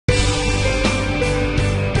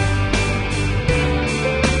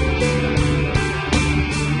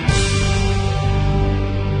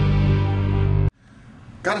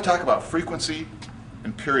got to talk about frequency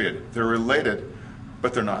and period. They're related,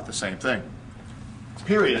 but they're not the same thing.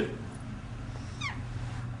 Period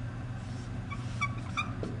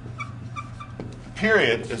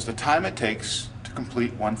is the time it takes to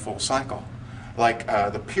complete one full cycle. Like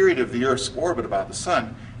the period of the Earth's orbit about the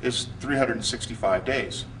Sun is 365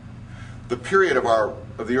 days. The period of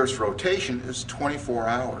the Earth's rotation is 24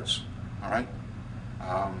 hours. All right.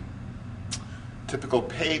 Typical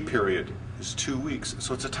pay period is 2 weeks.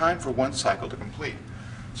 So it's a time for one cycle to complete.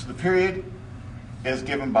 So the period is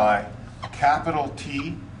given by capital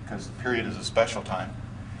T, because the period is a special time.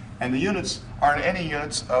 And the units aren't any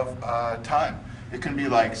units of time. It can be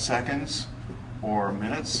like seconds, or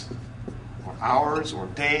minutes, or hours, or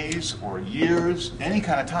days, or years, any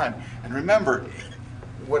kind of time. And remember,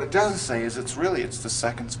 what it doesn't say is it's the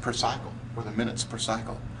seconds per cycle, or the minutes per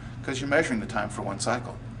cycle, because you're measuring the time for one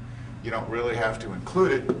cycle. You don't really have to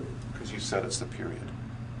include it, because you said it's the period.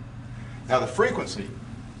 Now the frequency,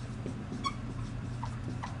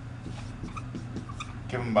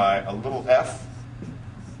 given by a little f,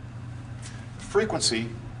 frequency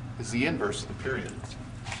is the inverse of the period.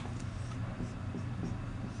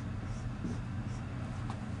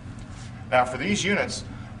 Now for these units,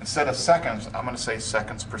 instead of seconds, I'm going to say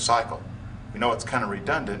seconds per cycle. We know it's kind of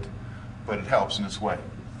redundant, but it helps in this way.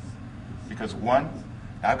 Because now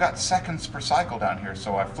I've got seconds per cycle down here,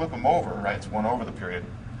 so I flip them over, right? It's 1 over the period.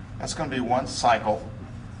 That's going to be 1 cycle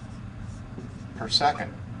per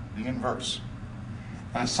second, the inverse.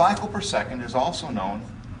 And a cycle per second is also known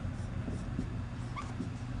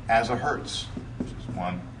as a hertz, which is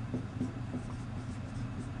 1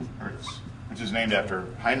 hertz, which is named after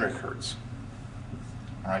Heinrich Hertz.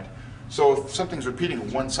 All right. So if something's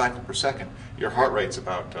repeating 1 cycle per second, your heart rate's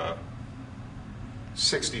about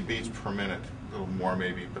 60 beats per minute, a little more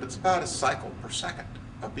maybe, but it's about a cycle per second,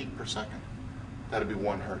 a beat per second. That'd be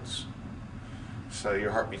 1 hertz. So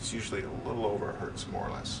your heartbeat's usually a little over a hertz, more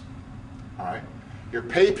or less. All right. Your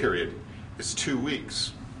pay period is 2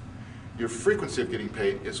 weeks. Your frequency of getting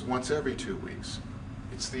paid is once every 2 weeks.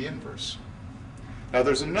 It's the inverse. Now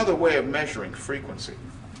there's another way of measuring frequency.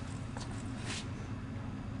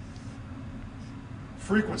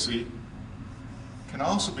 Frequency can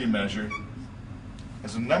also be measured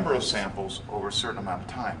as a number of samples over a certain amount of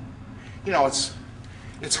time. You know, it's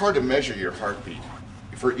hard to measure your heartbeat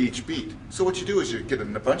for each beat. So what you do is you get a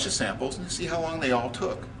bunch of samples and you see how long they all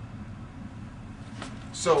took.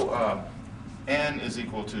 So n is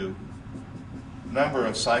equal to number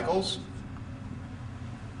of cycles,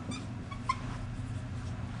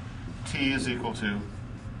 t is equal to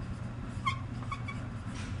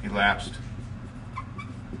elapsed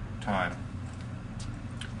time.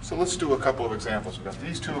 So let's do a couple of examples. We've got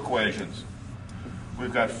these 2 equations.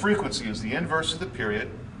 We've got frequency as the inverse of the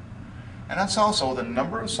period, and that's also the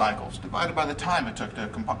number of cycles divided by the time it took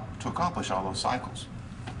to accomplish all those cycles.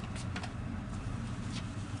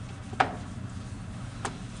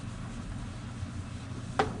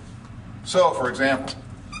 So, for example,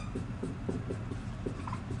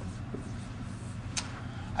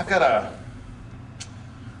 I've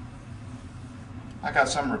got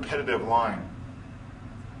some repetitive line.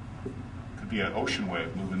 Could be an ocean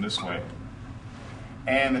wave moving this way.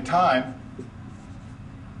 And the time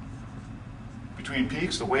between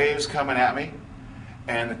peaks, the waves coming at me,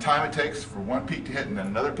 and the time it takes for one peak to hit and then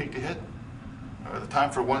another peak to hit, or the time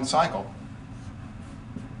for one cycle,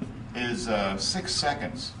 is 6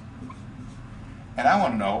 seconds. And I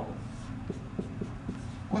want to know,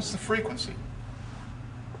 what's the frequency?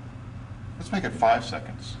 Let's make it 5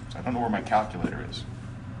 seconds. I don't know where my calculator is.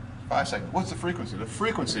 5 seconds. What's the frequency? The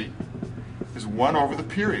frequency is 1 over the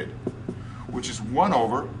period, which is 1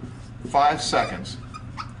 over 5 seconds.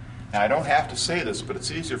 Now I don't have to say this, but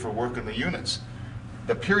it's easier for working the units.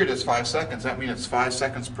 The period is 5 seconds. That means it's 5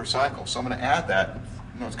 seconds per cycle. So I'm going to add that.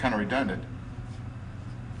 You know, it's kind of redundant.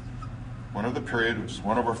 1 over the period, which is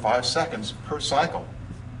 1 over 5 seconds per cycle.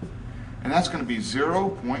 And that's going to be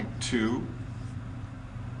 0.2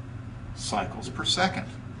 cycles per second,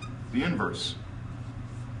 the inverse,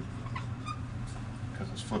 because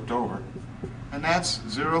it's flipped over. And that's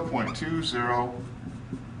 0.20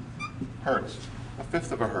 hertz, a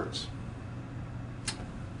fifth of a hertz.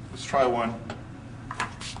 Let's try one.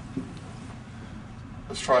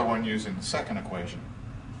 Let's try one using the second equation.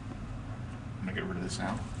 I'm going to get rid of this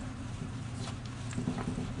now.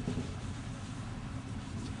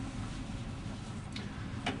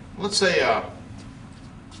 Let's say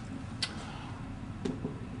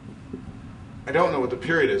I don't know what the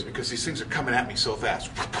period is because these things are coming at me so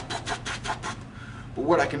fast. But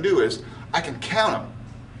what I can do is I can count them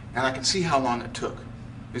and I can see how long it took.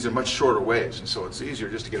 These are much shorter waves, and so it's easier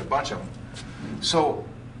just to get a bunch of them. So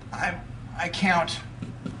I count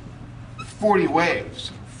 40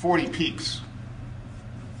 waves, 40 peaks,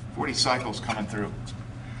 40 cycles coming through.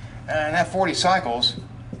 And that 40 cycles,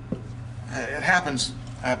 it happens,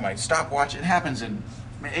 I have my stopwatch, it happens in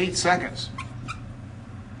 8 seconds.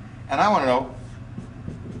 And I want to know,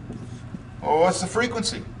 well, what's the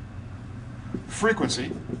frequency?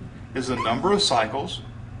 Frequency is the number of cycles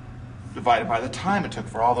divided by the time it took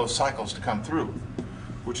for all those cycles to come through,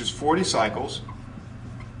 which is 40 cycles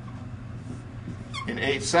in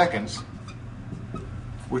 8 seconds,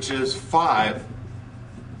 which is 5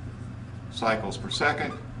 cycles per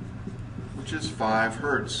second, which is 5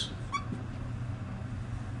 hertz.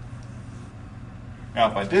 Now,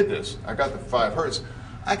 if I did this, I got the 5 hertz,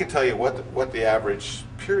 I could tell you what the average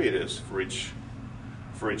period is for each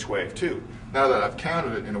wave too. Now that I've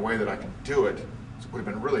counted it in a way that I can do it, it would have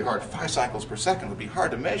been really hard. 5 cycles per second would be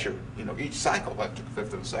hard to measure. You know, each cycle, that took a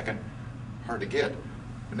fifth of a second, hard to get.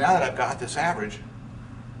 But now that I've got this average,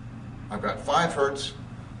 I've got 5 hertz,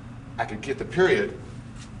 I could get the period,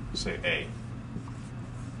 say A.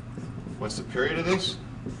 What's the period of this?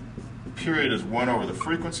 The period is 1 over the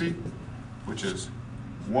frequency, which is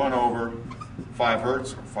 1 over 5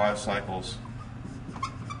 hertz, or 5 cycles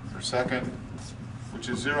per second, which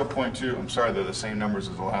is 0.2. I'm sorry, they're the same numbers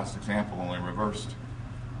as the last example, only reversed.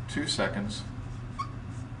 2 seconds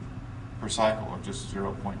per cycle, or just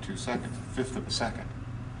 0.2 seconds, a fifth of a second.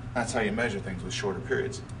 That's how you measure things with shorter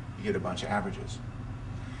periods. You get a bunch of averages.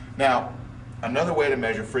 Now, another way to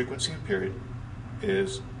measure frequency and period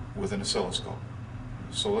is with an oscilloscope.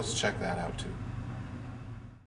 So let's check that out too.